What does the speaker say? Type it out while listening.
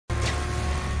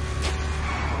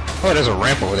Oh, there's a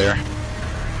ramp over there.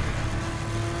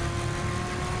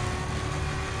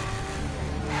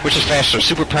 Which is faster,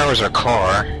 superpowers or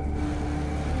car?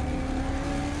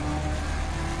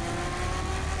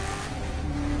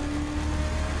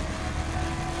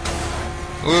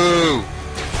 Woo!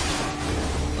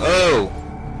 Oh!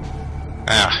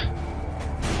 Ah.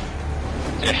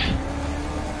 Yeah.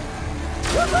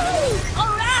 Woohoo!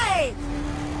 All right!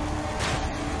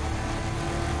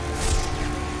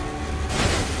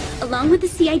 Along with the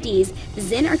C.I.Ds, the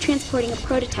Zin are transporting a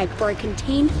prototype for a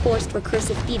contained forced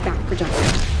recursive feedback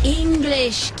projector.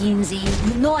 English, Kinsey.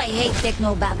 You know I hate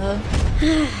techno babble.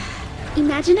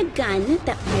 Imagine a gun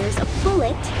that fires a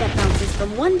bullet that bounces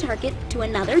from one target to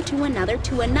another, to another,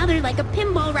 to another, like a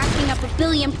pinball racking up 1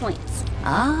 billion points.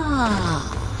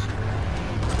 Ah.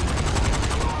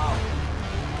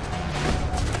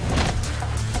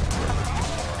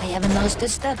 I haven't lost a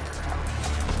step.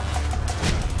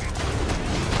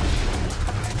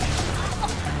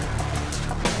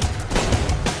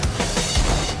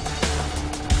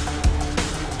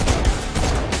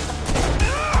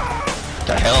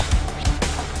 The hell?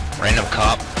 Random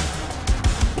cop.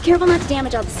 Be careful not to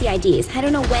damage all the C.I.Ds. I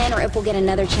don't know when or if we'll get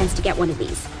another chance to get one of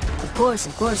these. Of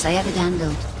course, I have it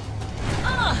handled.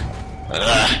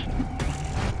 Ugh.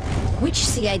 Which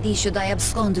C.I.D. should I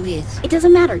abscond with? It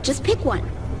doesn't matter, just pick one.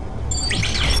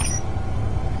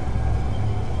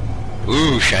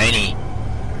 Ooh, shiny.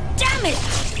 Damn it!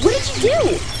 What did you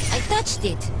do? I touched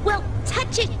it. Well,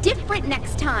 touch it different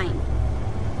next time.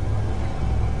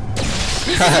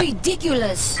 This is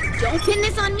ridiculous. Don't pin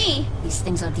this on me. These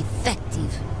things are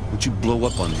defective. Would you blow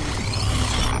up on me?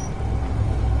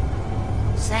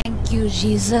 Thank you,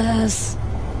 Jesus.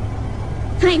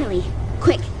 Finally.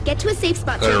 Quick, get to a safe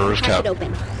spot Go to so you can crack rooftop. it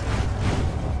open.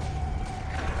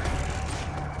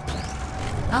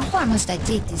 How far must I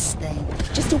take this thing?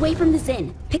 Just away from the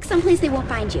Zin. Pick someplace they won't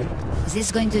find you. Is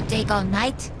this going to take all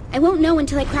night? I won't know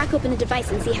until I crack open the device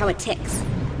and see how it ticks.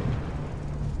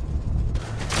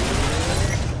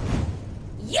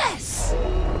 Yes!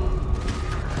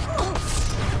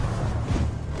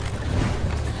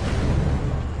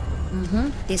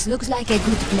 This looks like a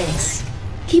good place.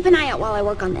 Keep an eye out while I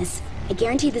work on this. I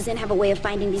guarantee the Zin have a way of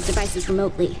finding these devices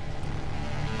remotely.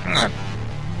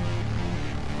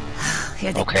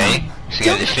 Here they Okay, come. so you gotta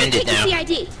Don't defend take it the now.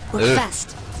 C.I.D. Work Ugh.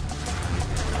 fast.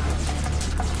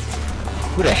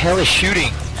 Who the hell is shooting?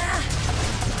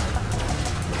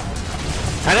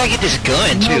 How did I get this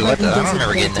gun too? What the? I don't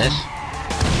remember getting this.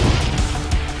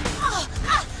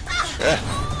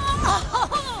 Ugh.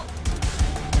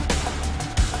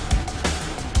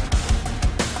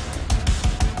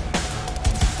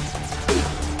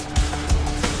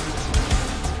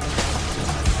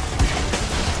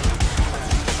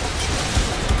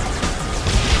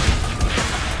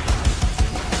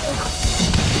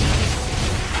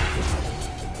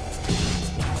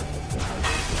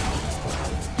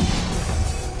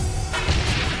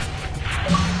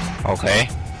 Okay.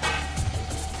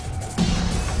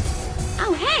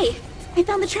 Oh, hey! I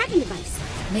found the tracking device.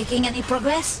 Making any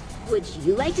progress? Would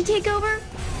you like to take over?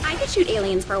 I could shoot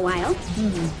aliens for a while.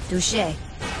 Touché.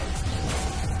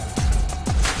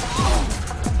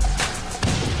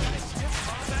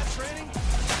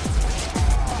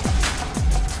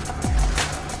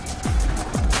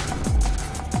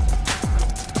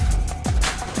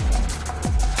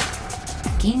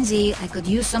 Kinsey, I could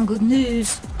use some good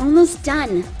news. Almost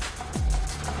done.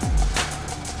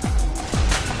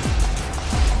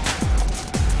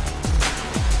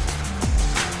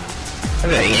 Is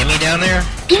there an enemy down there?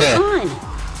 Get on!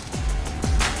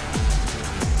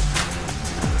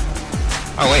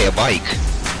 Oh wait, a bike.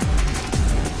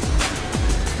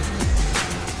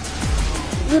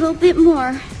 Little bit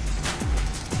more.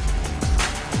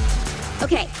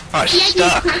 Okay. Oh, it's CID is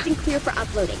stuck. cracked and clear for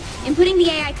uploading. Inputting the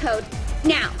AI code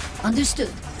now.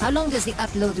 Understood. How long does the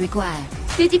upload require?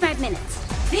 55 minutes.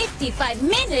 55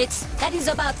 minutes? That is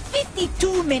about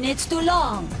 52 minutes too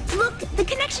long. Look, the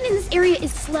connection in this area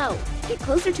is slow. Get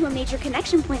closer to a major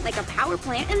connection point like a power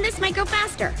plant and this might go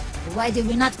faster. Why did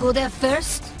we not go there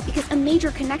first? Because a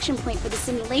major connection point for the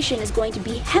simulation is going to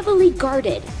be heavily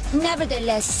guarded.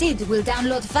 Nevertheless, Sid will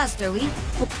download faster, we?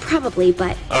 Well, probably,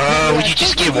 but... Would you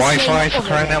just get Wi-Fi for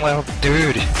crying out loud?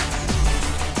 Dude.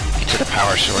 Get to the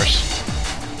power source.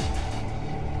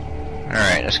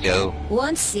 Alright, let's go.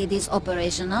 Once Sid is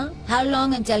operational, how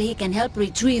long until he can help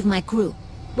retrieve my crew?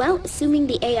 Well, assuming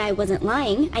the AI wasn't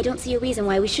lying, I don't see a reason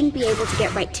why we shouldn't be able to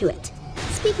get right to it.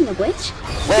 Speaking of which,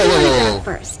 Whoa, who do you want to whoa, grab whoa.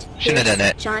 first? Shouldn't have done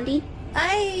that. Jondi?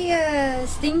 I,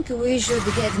 think we should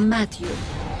get Matthew.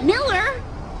 Miller?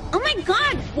 Oh my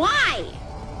god, why?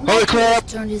 Holy crap!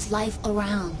 Turn his life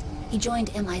around. He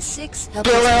joined MI6, helped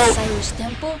us with Cyrus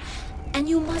Temple, and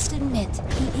you must admit,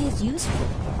 he is useful.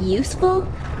 Useful?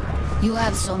 You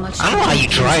have so much... I don't know how you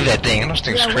drive that thing. Those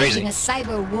things We are crazy. waging a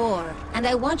cyber war, and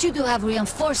I want you to have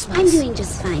reinforcements. I'm doing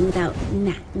just fine without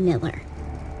Matt Miller.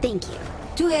 Thank you.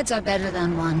 2 heads are better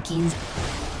than 1, Keynes.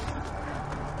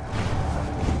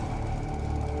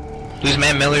 Who's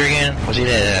Matt Miller again? Was he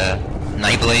that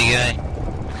Nightblade guy?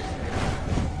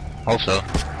 Hope so.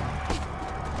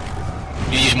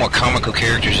 You use more comical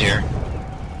characters here.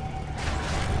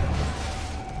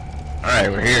 Alright,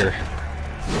 we're here.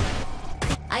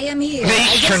 I am here. They I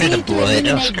just just turned into need to blood.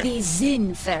 eliminate That's the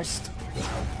Zin first.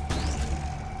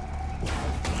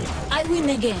 I win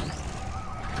again.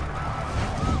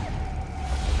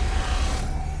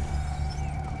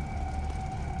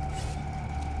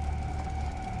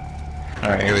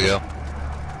 Alright, here we go.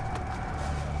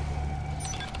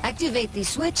 Activate the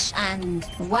switch and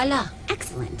voila.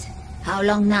 Excellent. How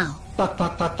long now? What?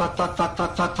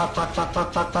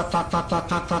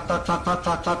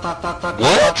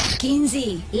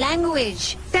 Kinsey,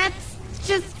 language. That's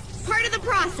just part of the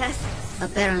process.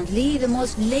 Apparently the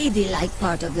most ladylike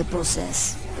part of the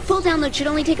process. Full download should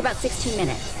only take about 16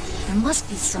 minutes. There must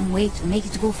be some way to make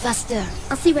it go faster.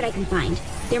 I'll see what I can find.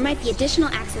 There might be additional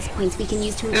access points we can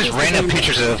use to increase There's the random bandwidth.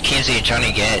 pictures of Kinsey and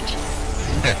Johnny Gage.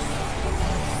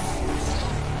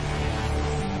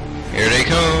 Here they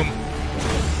come.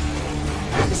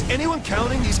 Is anyone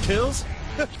counting these kills?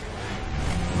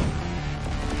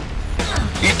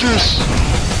 Eat this!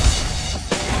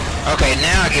 Okay,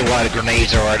 now I get why the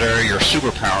grenades are there, your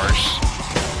superpowers.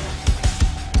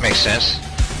 Makes sense.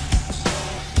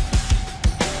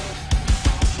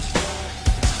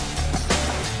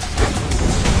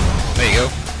 There you go.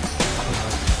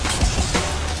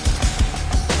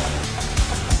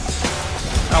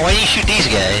 Oh, why didn't you shoot these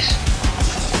guys?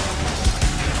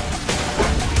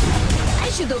 I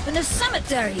should open a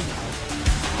cemetery.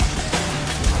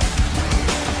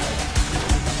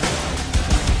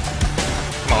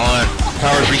 Come on,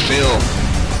 powers refill.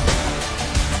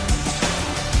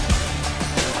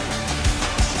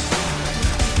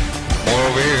 More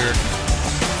over here.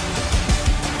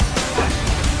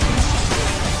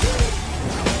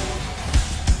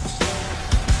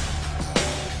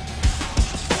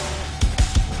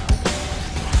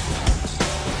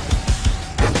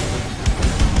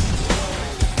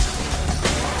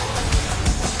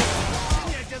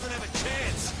 It doesn't have a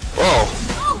chance. Whoa.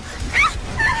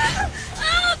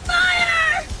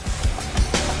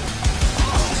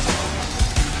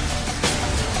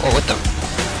 Oh, what the?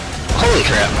 Holy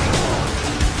crap.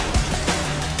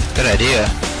 Good idea.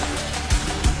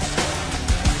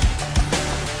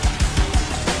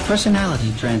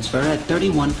 Personality transfer at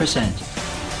 31%.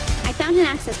 I found an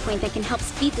access point that can help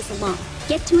speed this along.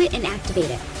 Get to it and activate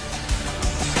it.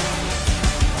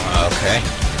 Okay.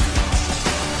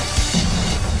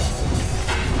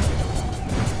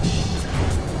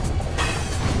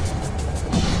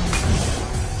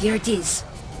 Here it is.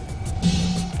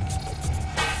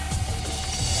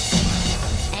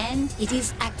 And it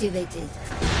is activated.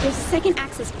 There's a second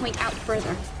access point out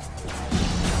further.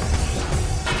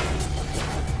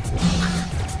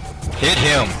 Hit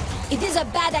him. It is a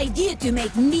bad idea to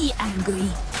make me angry.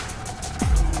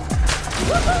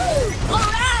 Woohoo!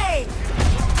 Alright!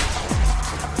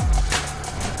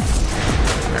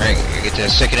 Alright, get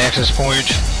that second access point.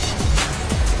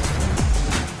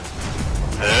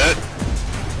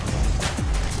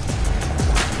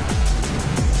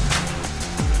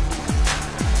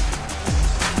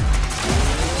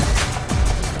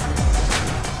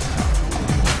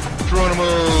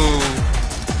 Geronimo!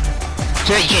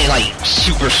 So you can't like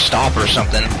super stop or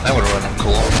something. That would have been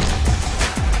cool.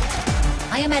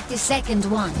 I am at the second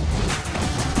one.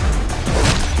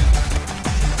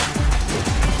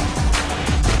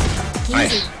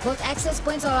 Nice. Kinsey, both access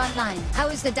points are online. How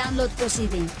is the download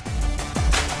proceeding?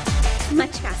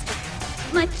 Much faster.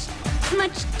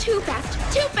 Much too fast.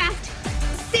 Too fast!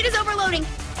 Sid is overloading.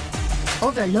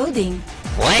 Overloading?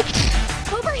 What?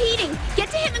 Overheating. Get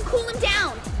to him and cool him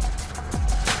down.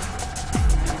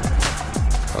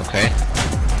 Okay.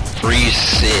 Freeze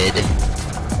Sid.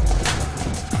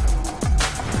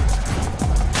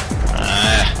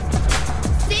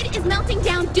 Sid is melting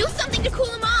down. Do something to cool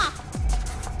him off.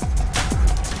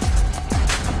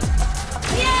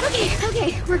 Yeah,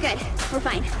 okay, we're good. We're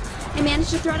fine. I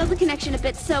managed to throttle the connection a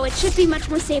bit, so it should be much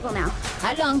more stable now.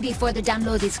 How long before the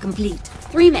download is complete?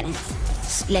 3 minutes.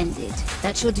 Splendid.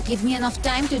 That should give me enough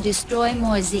time to destroy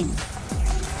more Zin.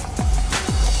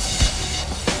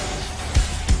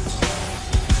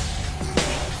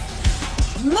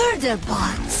 Murder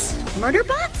bots! Murder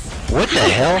bots? What the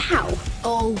hell? How?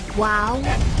 Oh, wow.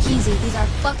 Easy, these are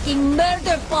fucking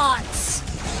murder bots!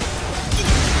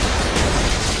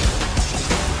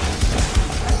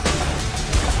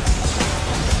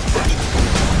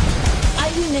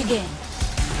 I win again.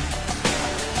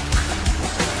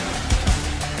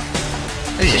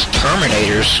 These just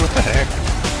Terminators. What the heck?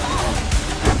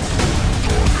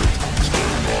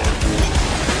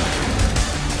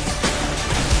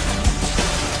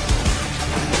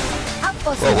 How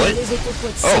possible what? is it to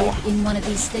put Oh. C.I.D in one of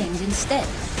these things instead?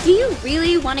 Do you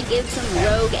really want to give some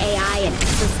rogue AI an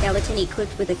exoskeleton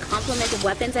equipped with a complement of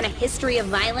weapons and a history of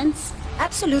violence?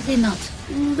 Absolutely not.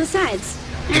 Besides,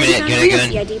 I Give me that, found give a me that real gun.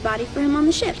 C.I.D. body for him on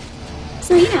the ship.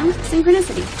 So, you know,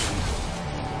 synchronicity.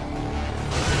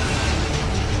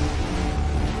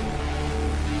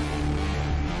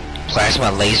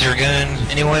 Plasma laser gun,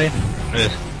 anyway?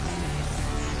 Ugh.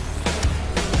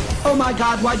 Oh my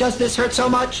god, why does this hurt so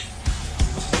much?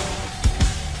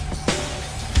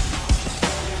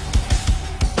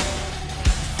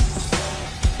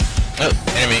 Oh,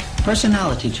 enemy.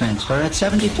 Personality transfer at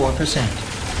 74%.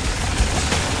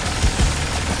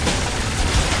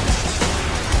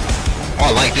 Oh,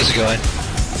 I like this gun.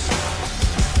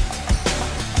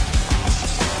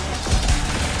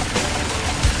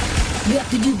 You have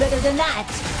to do better than that.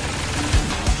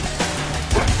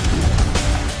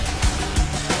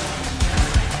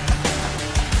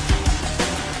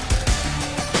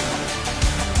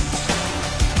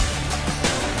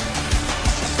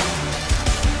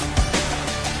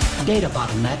 Data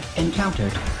bottleneck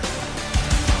encountered.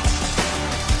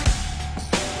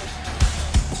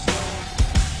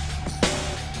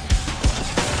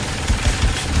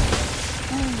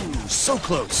 So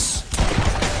close.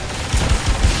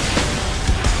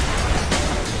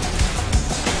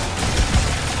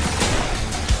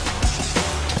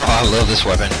 Oh, I love this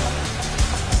weapon.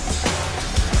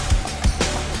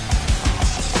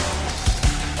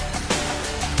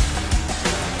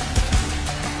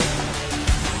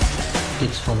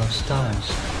 It's full of stars.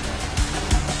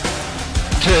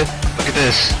 Look at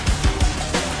this.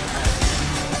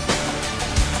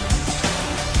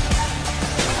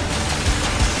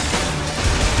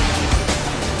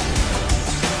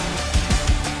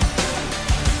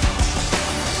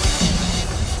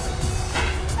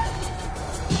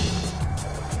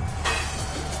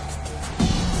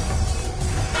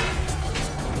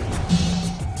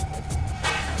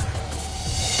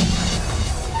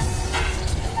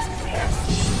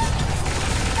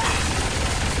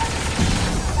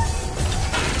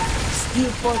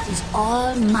 Steelport is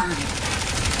all mine.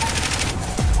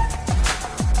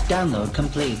 Download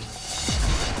complete.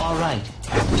 Alright,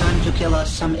 time to kill us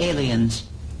some aliens.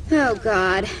 Oh,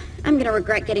 God. I'm gonna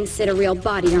regret getting Sid a real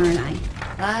body, aren't I?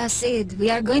 Ah, Sid, we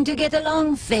are going to get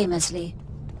along famously.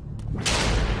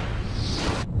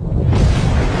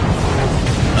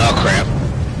 Oh, crap.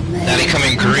 Now they come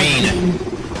in green.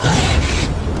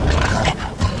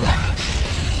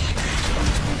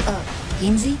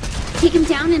 Kinsey? Take him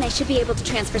down and I should be able to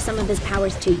transfer some of his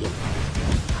powers to you.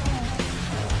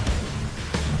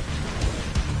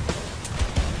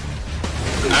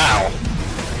 Ow.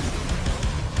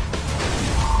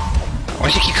 Why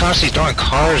does he keep constantly throwing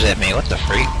cars at me? What the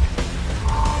freak?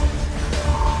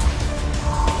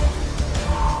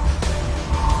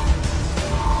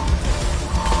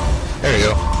 There we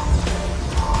go.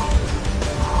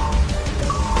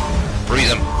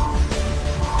 Freeze him.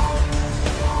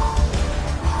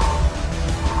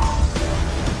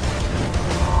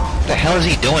 What the hell is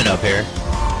he doing up here?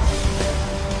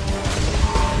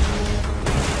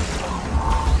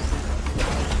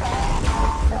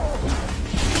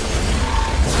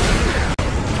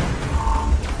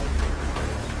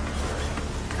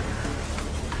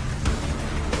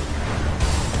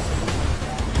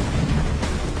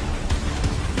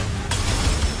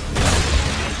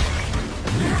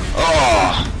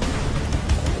 Oh!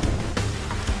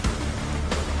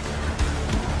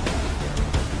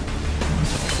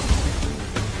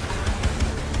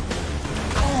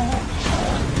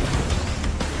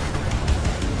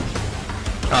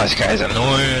 Oh, this guy's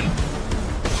annoying.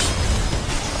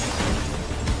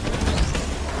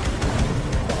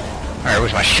 Alright,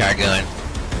 where's my shotgun?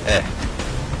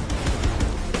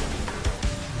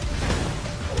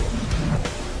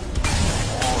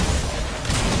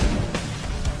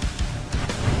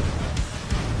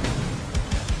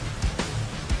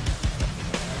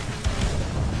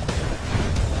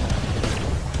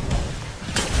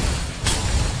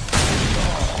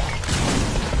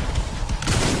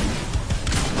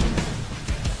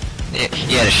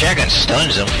 Yeah, the shotgun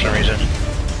stuns him for some reason.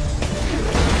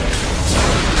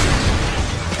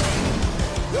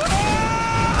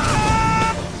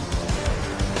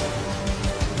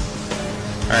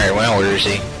 Alright, well, where is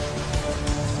he?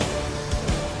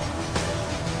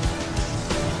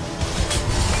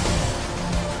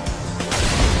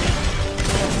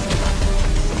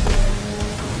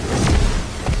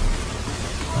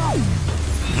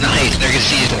 Nice, they're gonna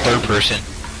see it in third person.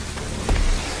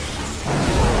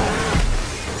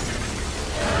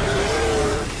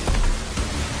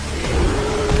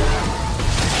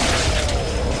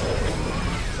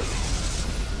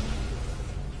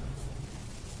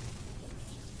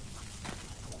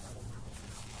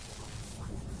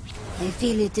 I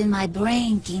feel it in my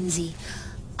brain, Kinsey.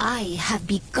 I have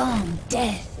become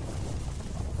death.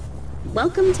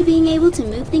 Welcome to being able to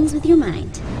move things with your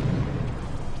mind.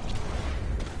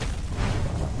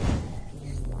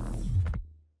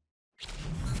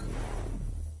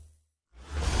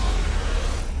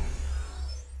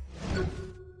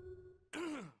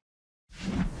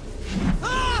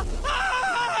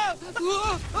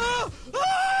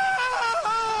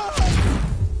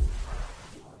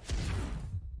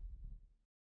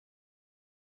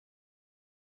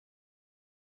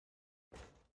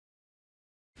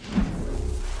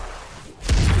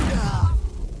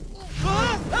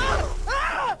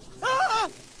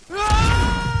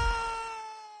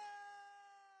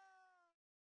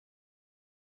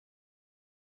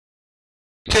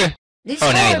 This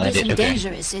Oh, now you orb landed, isn't okay.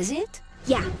 dangerous, is it?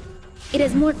 Yeah, it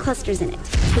has more clusters in it.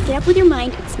 Pick it up with your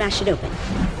mind and smash it open.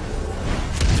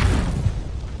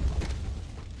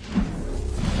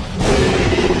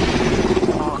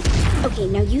 Okay,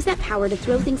 now use that power to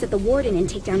throw things at the warden and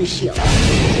take down his shield.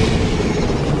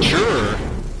 Sure.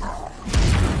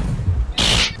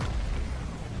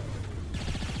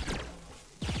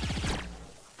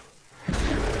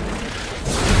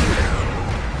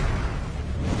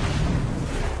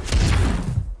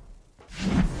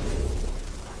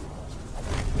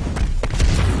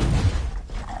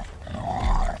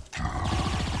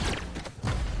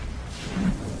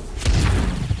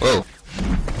 Whoa.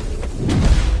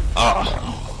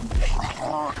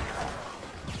 Oh.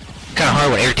 Kinda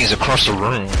hard when everything's across the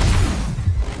room.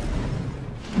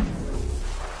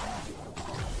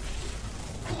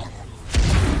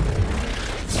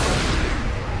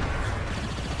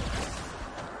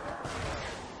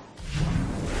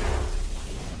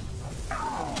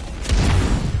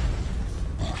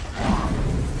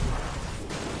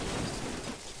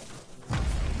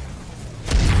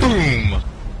 Boom!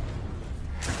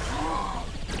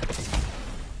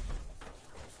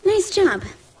 Nice job.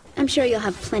 I'm sure you'll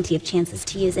have plenty of chances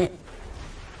to use it.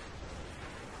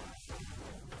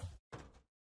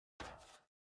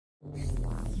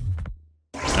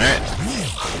 Alright.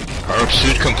 Our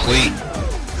pursuit complete.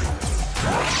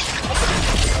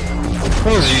 That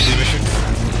was an easy mission.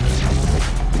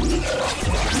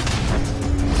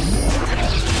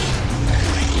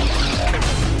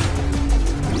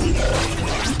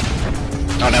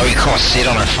 Oh, now we can't sit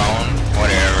on our phone?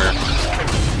 Whatever.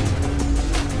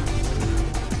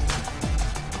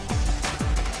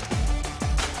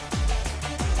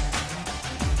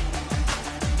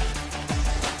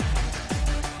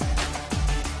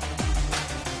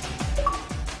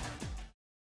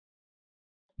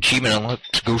 Achievement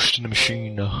unlocked, Ghost in the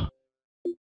Machine. Alright,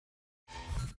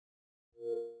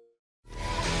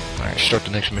 start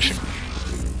the next mission.